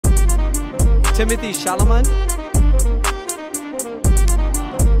Timothy Chalamet.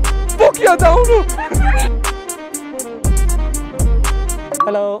 Fuck yeah, down.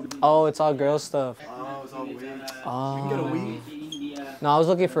 Hello. Oh, it's all girl stuff. Oh, it's all weed. Oh. You can get a weed. No, I was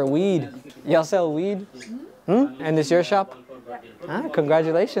looking for weed. Y'all sell weed? Hmm? And it's your shop? Ah,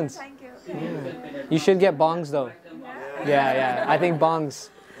 congratulations. Thank you. Yeah. You should get bongs though. Yeah. I think bongs.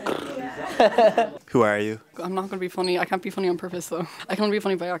 Who are you? I'm not going to be funny. I can't be funny on purpose though. I can only be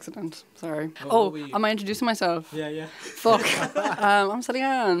funny by accident. Sorry. Oh, am I introducing myself? Yeah. Fuck. I'm Sally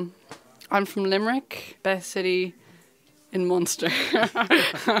Ann. I'm from Limerick, best city in Munster.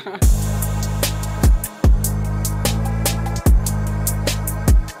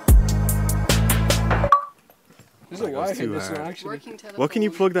 There's a wire in this one actually. What can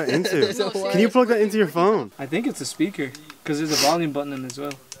you plug that into? Can you plug that into your phone? I think it's a speaker, because there's a volume button in it as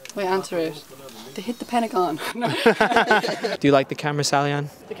well. Wait, answer it. They hit the Pentagon. No. Do you like the camera, Sally Ann?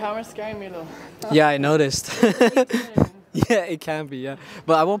 The camera's scaring me though. Yeah, I noticed. Yeah, it can be, yeah.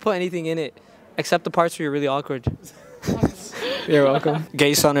 But I won't put anything in it, except the parts where you're really awkward. You're welcome.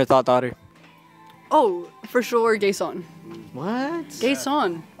 Gay son or thought daughter? Oh, for sure, gay son. What? Gay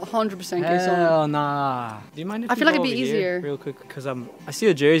son. 100% gay son. Hell nah. Do you mind if I you feel like go it'd be over here easier. real quick? Because I see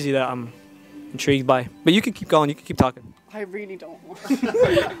a jersey that I'm intrigued by. But you can keep going, you can keep talking. I really don't want.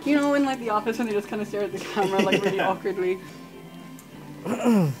 You know, in like the office when they just kind of stare at the camera like really awkwardly.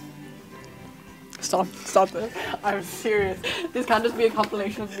 Stop this. I'm serious. This can't just be a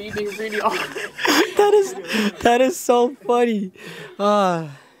compilation of me being really awkward. That is so funny.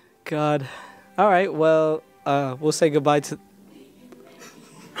 Oh, God. All right, well, we'll say goodbye to...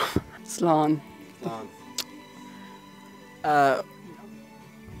 Slán.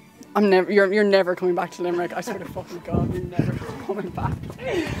 I'm never. You're never coming back to Limerick. I swear to fucking God, you're never coming back.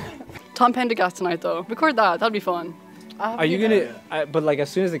 Tom Pendergast tonight though. Record that. That'd be fun. Are you gonna? But like, as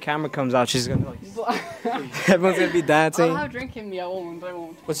soon as the camera comes out, she's gonna like. Everyone's gonna be dancing. I'll have a drink in me. I won't.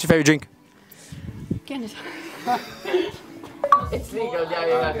 What's your favorite drink? Guinness. It's legal,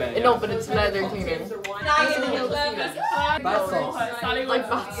 yeah. No, but it's leather cleaning. Do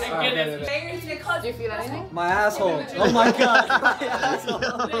you feel anything? My asshole. Oh my God. My asshole.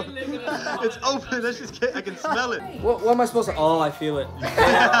 It's open. Let's just get. I can smell it. What am I supposed to? Oh, I feel it.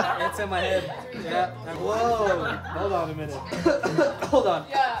 Yeah, it's in my head. Yeah. Whoa. Hold on a minute. Hold on.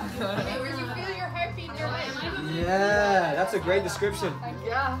 Yeah. Where you feel your heartbeat in your head. Yeah, that's a great description.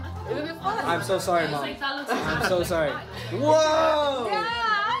 Yeah. Isn't it fun? I'm so sorry, Mom. I'm so sorry. Whoa!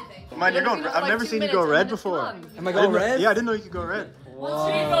 Man, you're going. I've never seen you go red before. Am I going red? Yeah, I didn't know you could go red.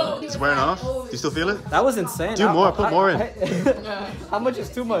 Whoa. It's wearing off. Do you still feel it? That was insane. Do more. Put more in. How much is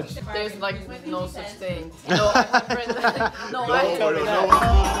too much? There's like no such thing. No,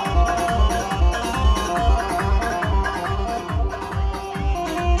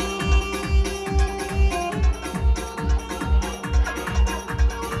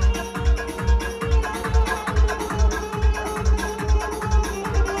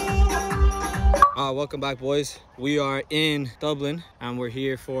 I welcome back, boys. We are in Dublin and we're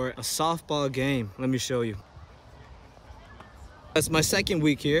here for a softball game. Let me show you. That's my second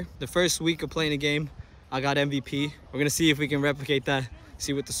week here. The first week of playing a game, I got MVP. We're gonna see if we can replicate that,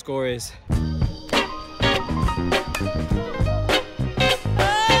 see what the score is.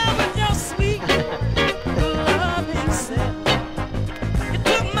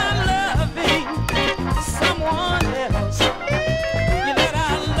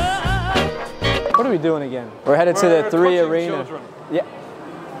 What are we doing again? We're headed to the 3 Arena. Yeah.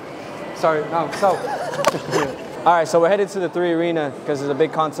 Sorry, no, so. All right, so we're headed to the 3 Arena because there's a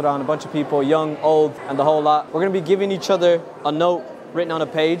big concert on, a bunch of people, young, old, and the whole lot. We're gonna be giving each other a note written on a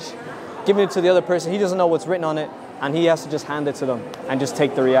page, giving it to the other person. He doesn't know what's written on it, and he has to just hand it to them and just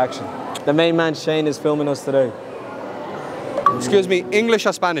take the reaction. The main man, Shane, is filming us today. Excuse me, English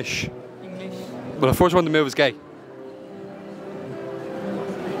or Spanish? English. Well, the first one to move is gay.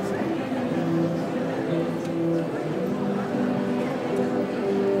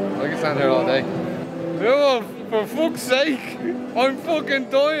 I can stand here all day. Oh, for fuck's sake! I'm fucking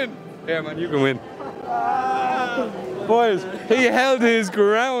dying! Here, man, you can win. Boys, he held his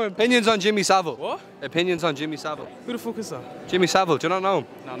ground. Opinions on Jimmy Savile. What? Opinions on Jimmy Savile. Who the fuck is that? Jimmy Savile, do you not know him?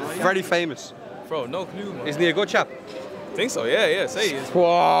 No, not yet. Very famous. Bro, no clue, man. Isn't he a good chap? Think so, yeah, say he is.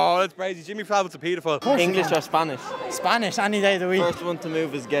 Whoa, that's crazy. Jimmy Savile's a paedophile. English or Spanish? Spanish, any day of the week. First one to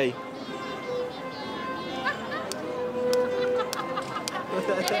move is gay.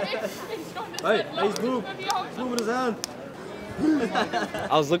 Hey, he's moving. He's moving his hand.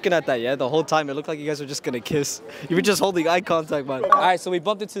 I was looking at that, yeah, the whole time. It looked like you guys were just gonna kiss. You were just holding eye contact, man. All right, so we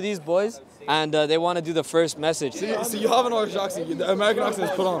bumped into these boys, and they want to do the first message. So you have an Irish accent. The American accent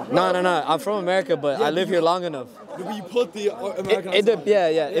is put on. No. I'm from America, but I live here long enough. But you put the American accent.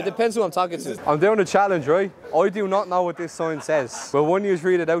 Yeah. It depends who I'm talking to. I'm doing a challenge, right? I do not know what this sign says. Will one of you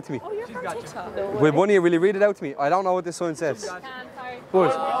read it out to me? Oh, you're from TikTok. Will one of you really read it out to me? I don't know what this sign says.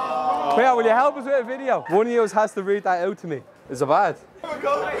 But, Cleo, will you help us with a video? One of you has to read that out to me. Is it bad?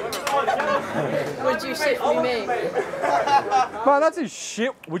 Would you shift me, mate? Man, that's a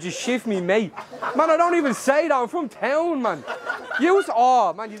shit. Would you shift me, mate? Man, I don't even say that. I'm from town, man. You're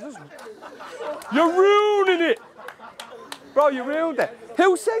ruining it. Bro, you ruined it.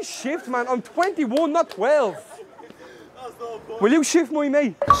 Who says shift, man? I'm 21, not 12. Will you shift my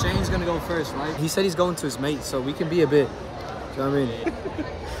mate? Shane's gonna go first, right? He said he's going to his mate, so we can be a bit. Do you know what I mean?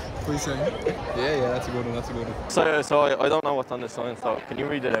 What are you saying? Yeah, that's a good one. So I don't know what's on the sign. So can you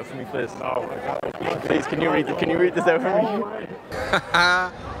read it out for me, please? No. Please, can you read this out for me?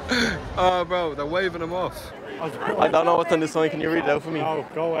 Oh, bro, they're waving them off. I don't know what's on the sign. Can you read it out for me? Oh,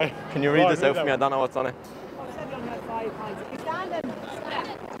 go away. Can you read this out for me? I don't know what's on it.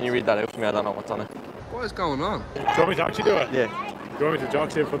 Can you read that out for me? I don't know what's on it. What is going on? Do you want me to actually do it? Yeah. Do you want me to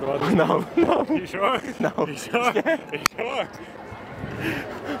jog in for the others? No. You sure? No. You sure? You sure?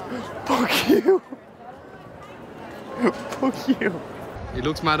 Fuck you. Fuck you. He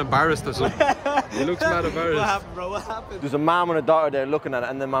looks mad embarrassed or something. He looks mad embarrassed. What happened, bro? What happened? There's a mom and a daughter there looking at it,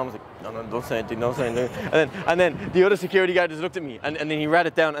 and then mom was like, no, don't say anything, don't say anything. And then the other security guard just looked at me, and then he read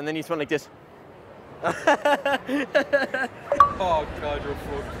it down, and then he went like this. Oh, God, you're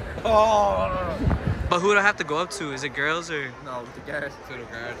fucked. Oh. But who do I have to go up to? Is it girls or? No, the guard. To the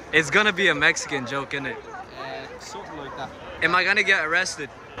guard. It's gonna be a Mexican joke, isn't it? Something like that. Am I gonna get arrested?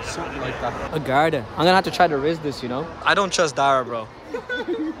 Something like that. A garden. I'm gonna have to try to risk this, you know? I don't trust Dara, bro.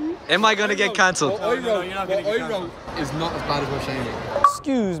 Am I gonna get cancelled? What I wrote is not as bad as what Shane wrote.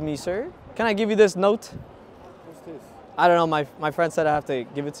 Excuse me, sir. Can I give you this note? What's this? I don't know. My friend said I have to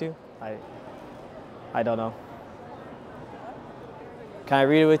give it to you. I don't know. Can I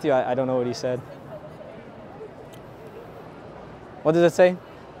read it with you? I don't know what he said. What does it say?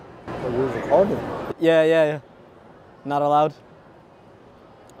 Yeah. Not allowed.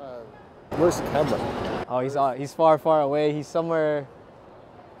 Where's the camera? Oh, he's far away. He's somewhere.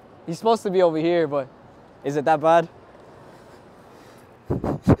 He's supposed to be over here, but is it that bad?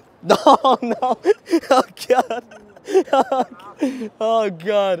 No. Oh God. Oh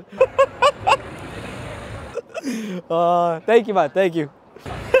God. Thank you, man. Thank you.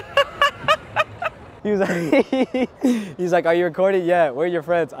 He's like, are you recording? Yeah. Where are your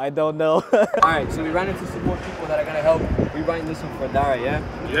friends? I don't know. All right, so we ran into some more people that are gonna help. We writing this one for Dara, yeah?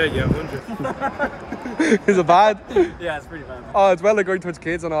 Yeah, 100. Is it bad? Yeah, it's pretty bad. Oh, it's well like going towards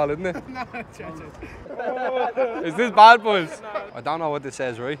kids and all, isn't it? Is this bad, boys? I don't know what this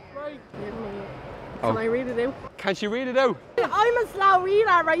says, right? Can I read it out? Can she read it out? I'm a slow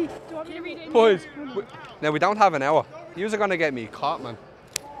reader, right? Do you want me to read it? Boys, now we don't have an hour. You're gonna get me caught, man.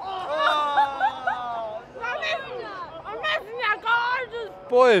 I'm missing your gorgeous.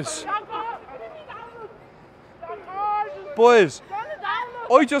 Boys, boys,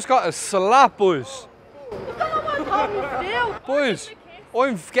 I just got a slap, boys. Boys,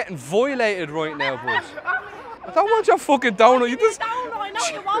 I'm getting violated right now, boys. I don't want your fucking donut. You just. I know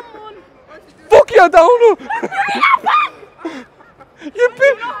you want one. Fuck your donut! You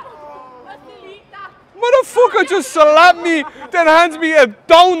bitch! Motherfucker just slapped me, then hands me a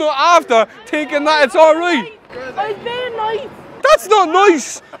donut after, thinking that it's alright. I was being nice. That's not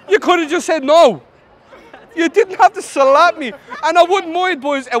nice! You could have just said no. You didn't have to slap me. And I wouldn't mind,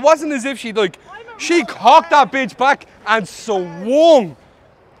 boys. It wasn't as if she cocked that bitch back and swung.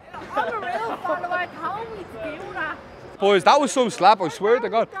 I'm a real follower. I told me to do that. Boys, that was some slap, I swear to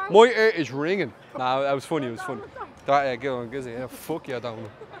God. My ear is ringing. Nah, that was funny, it was funny. Yeah, get on, Gizzy. Yeah, fuck your donut.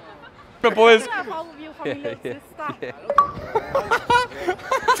 But boys. Yeah. I'm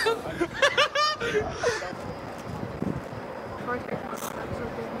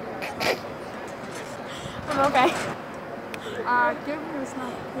okay. Give him a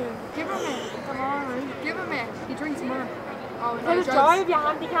snack. Give him it. Come on, right? Give him it. He drinks more. Oh, no. Just drive your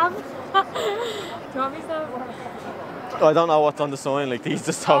handicap. Do you want me some? I don't know what's on the sign. Like these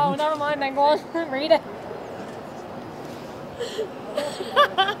just Oh, told me. never mind. Then go on. Read it.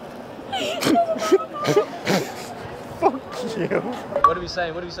 Fuck you. What are we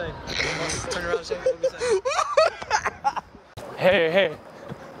saying? Turn around and say what are we saying? Hey. If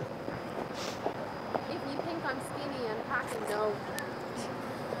you think I'm skinny and packing, no.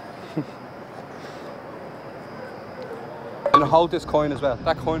 In hold this coin as well.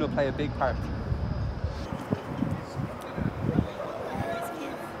 That coin will play a big part.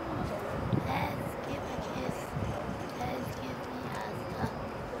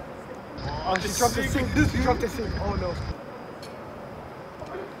 Oh, she dropped the sink. She dropped the sink. Oh no.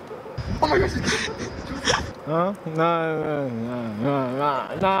 Oh my gosh. Huh?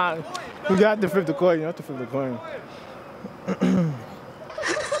 Nah. You have to flip the coin. You have to flip the coin.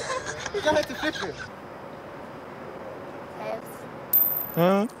 You got to flip it.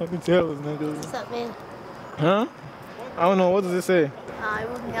 Huh? I can tell us, nigga. What's up, man? Huh? I don't know. What does it say?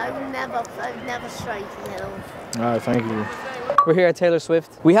 I've never straight hill. All right, thank you. We're here at Taylor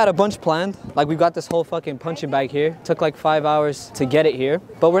Swift. We had a bunch planned. Like, we got this whole fucking punching bag here. Took like 5 hours to get it here,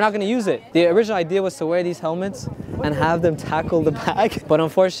 but we're not gonna use it. The original idea was to wear these helmets and have them tackle the bag. But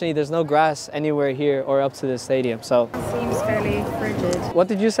unfortunately, there's no grass anywhere here or up to the stadium, so. Seems fairly frigid. What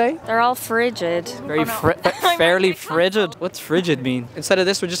did you say? They're all frigid. Very fairly frigid. What's frigid mean? Instead of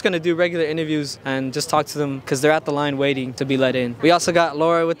this, we're just gonna do regular interviews and just talk to them because they're at the line waiting to be let in. We also got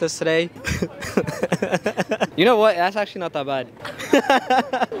Laura with us today. You know what? That's actually not that bad.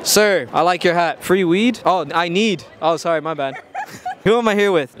 Sir, I like your hat. Free weed? Oh, I need. Oh, sorry, my bad. Who am I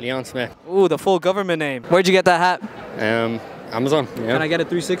here with? Leon Smith. Ooh, the full government name. Where'd you get that hat? Amazon. Yeah. Can I get a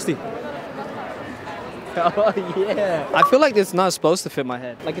 360? Oh yeah. I feel like it's not supposed to fit my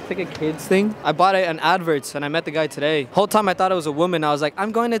head. Like it's like a kid's thing. I bought it on adverts and I met the guy today. Whole time I thought it was a woman. I was like,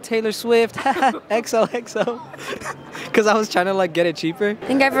 I'm going to Taylor Swift. XOXO. Because I was trying to like get it cheaper. I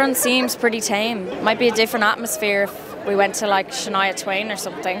think everyone seems pretty tame. Might be a different atmosphere if we went to like Shania Twain or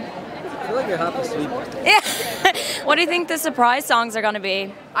something. I feel like you're half asleep. Yeah. What do you think the surprise songs are going to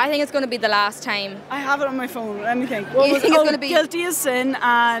be? I think it's going to be The Last Time. I have it on my phone. Let me think. You think it's going to be Guilty as Sin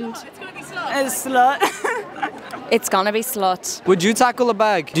and it's going to be Slut. It's going to be Slut. Would you tackle a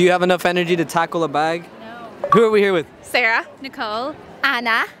bag? Do you have enough energy to tackle a bag? No. Who are we here with? Sarah, Nicole,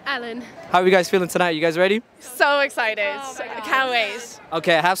 Anna, Ellen. How are you guys feeling tonight? You guys ready? So excited. I can't wait.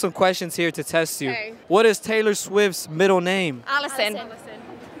 Okay, I have some questions here to test you. Okay. What is Taylor Swift's middle name? Allison.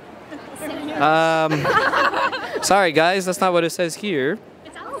 Sorry guys, that's not what it says here.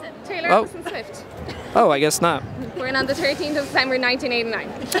 It's Allison. Taylor Oh. Allison Swift. Oh, I guess not. Born on the 13th of December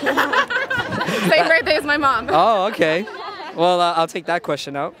 1989. Same birthday as my mom. Oh, okay. Well, I'll take that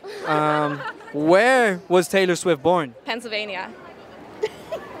question out. Where was Taylor Swift born? Pennsylvania.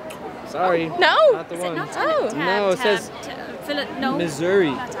 Sorry. No. Not the one. Oh. No, it says no.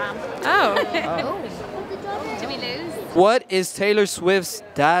 Missouri. Oh. Did we lose? What is Taylor Swift's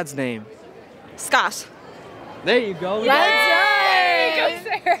dad's name? Scott. There you go. Yay! Go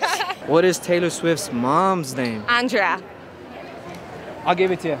Sarah. What is Taylor Swift's mom's name? Andrea. I'll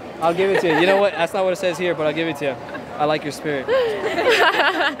give it to you. I'll give it to you. You know what? That's not what it says here, but I'll give it to you. I like your spirit.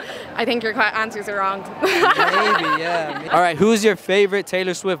 I think your answers are wrong. Maybe, yeah. All right, who's your favorite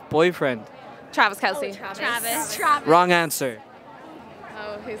Taylor Swift boyfriend? Travis Kelce. Travis. Wrong answer.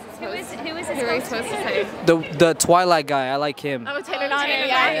 Oh, who's Who is Who are you supposed to say? The Twilight guy. I like him. Oh, Taylor Lautner.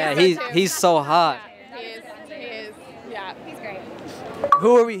 Yeah, he's so hot. He is. Yeah, he's great.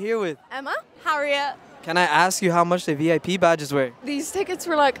 Who are we here with? Emma? Harriet. Can I ask you how much the VIP badges were? These tickets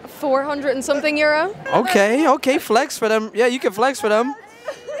were like 400 and something euro. Okay, flex for them. Yeah, you can flex for them.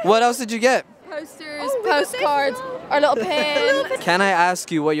 What else did you get? Posters, postcards, our little pen. Can I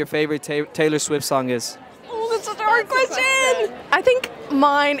ask you what your favorite Taylor Swift song is? Oh, that's such a hard question. I think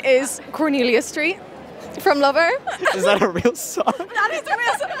mine is Cornelia Street from Lover. Is that a real song? That is a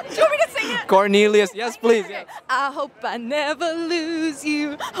real song. Do you want me to sing it? Cornelius, yes please. Okay. I hope I never lose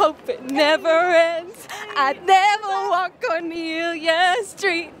you. Hope it never ends. I'd never walk Cornelia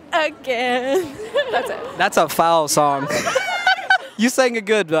Street again. That's it. That's a foul song. You sang it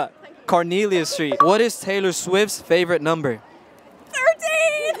good, but Cornelia Street. What is Taylor Swift's favorite number?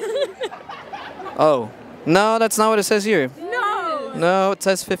 13. Oh, no, that's not what it says here. No. No, it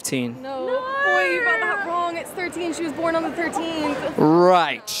says 15. No. Boy, you got that wrong. It's 13. She was born on the 13th.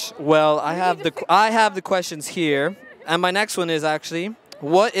 Right. Well, I have the questions here, and my next one is actually,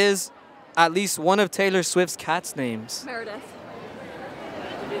 what is at least one of Taylor Swift's cats' names? Meredith.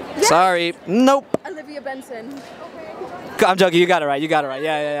 Sorry. Nope. Olivia Benson. I'm joking. You got it right.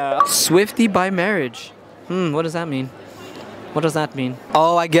 Yeah. Swiftie by marriage. What does that mean? What does that mean?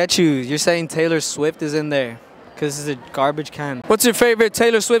 Oh, I get you. You're saying Taylor Swift is in there because this is a garbage can. What's your favorite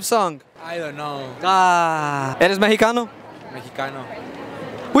Taylor Swift song? I don't know. ¿Eres mexicano? Mexicano.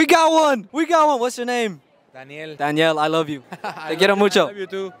 We got one. What's your name? Daniel. Daniel, I love you. Te quiero mucho. I love you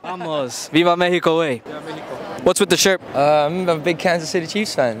too. Vamos. Viva Mexico, way. Viva Mexico. What's with the shirt? I'm a big Kansas City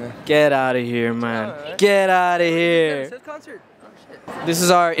Chiefs fan, man. Get out of here, man. Get out of here. Concert. This is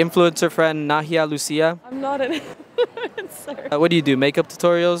our influencer friend, Nahia Lucia. I'm not an influencer. answer. What do you do? Makeup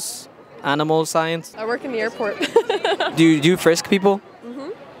tutorials? Animal science? I work in the airport. Do you frisk people?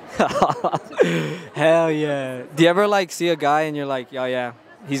 Mhm. Hell yeah. Do you ever like see a guy and you're like, oh yeah,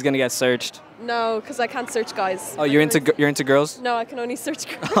 he's gonna get searched? No, because I can't search guys. Oh, you're into girls? No, I can only search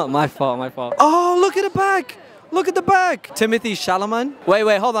girls. Oh, my fault. Oh, look at the back. Look at the back. Timothy Chalamet.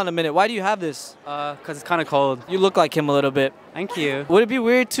 Wait, hold on a minute. Why do you have this? Cause it's kind of cold. You look like him a little bit. Thank you. Would it be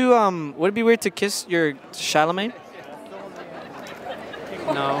weird to kiss your Chalamet?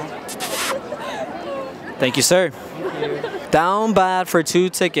 No. Thank you, sir. Down bad for 2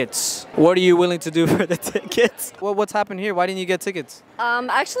 tickets. What are you willing to do for the tickets? What's happened here? Why didn't you get tickets?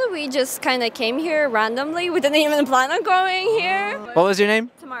 Actually, we just kind of came here randomly. We didn't even plan on going here. What was your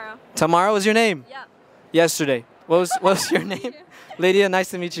name? Tomorrow. Tamara was your name? Yeah. Yesterday. What was your name? Lydia, nice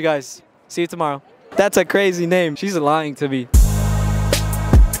to meet you guys. See you tomorrow. That's a crazy name. She's lying to me.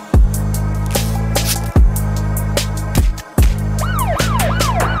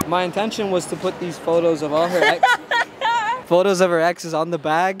 My intention was to put these photos of all her exes on the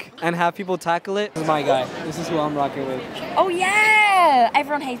bag and have people tackle it. This is my guy. This is who I'm rocking with. Oh yeah!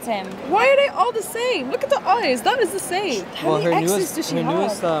 Everyone hates him. Why are they all the same? Look at the eyes. That is the same. How many exes does she have? Her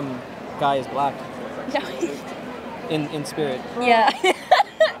newest guy is black. Yeah. In spirit. Yeah.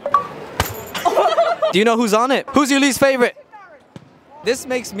 Do you know who's on it? Who's your least favorite? This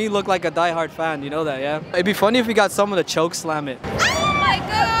makes me look like a diehard fan. You know that, yeah? It'd be funny if we got someone to choke slam it.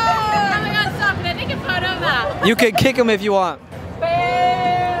 You can kick him if you want.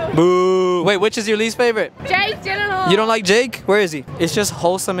 Boo! Wait, which is your least favorite? Jake Gyllenhaal. You don't like Jake? Where is he? It's just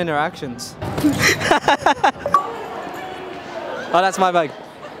wholesome interactions. Oh, that's my bag.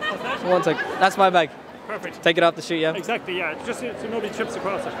 One sec. That's my bag. Perfect. Take it off the shoot, yeah? Exactly, yeah. Just so nobody trips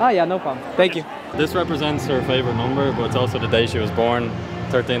across it. Oh, yeah, no problem. Thank you. This represents her favourite number, but it's also the day she was born,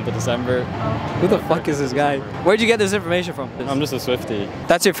 13th of December. Who the fuck is this guy? Where'd you get this information from? I'm just a Swiftie.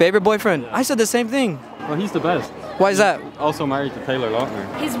 That's your favorite boyfriend? I said the same thing. Well, he's the best. Why is that? Also married to Taylor Lautner.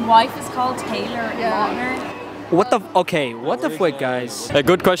 His wife is called Taylor Lautner. What the? Okay, what the fuck, guys? A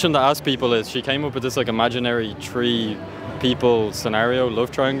good question to ask people is, she came up with this like imaginary 3 people scenario, love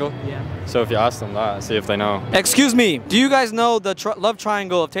triangle. Yeah. So if you ask them that, see if they know. Excuse me, do you guys know the love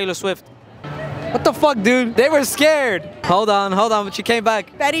triangle of Taylor Swift? What the fuck, dude? They were scared. Hold on, but she came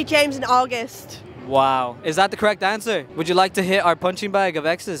back. Betty James in August. Wow. Is that the correct answer? Would you like to hit our punching bag of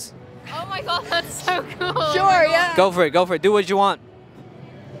exes? Oh my god, that's so cool. Sure, yeah. Go for it. Do what you want.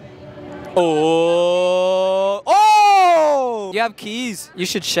 Oh! You have keys. You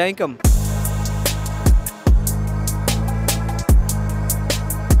should shank them.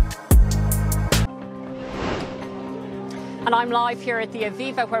 And I'm live here at the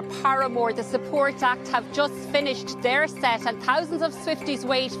Aviva where Paramore, the support act, have just finished their set and thousands of Swifties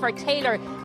wait for Taylor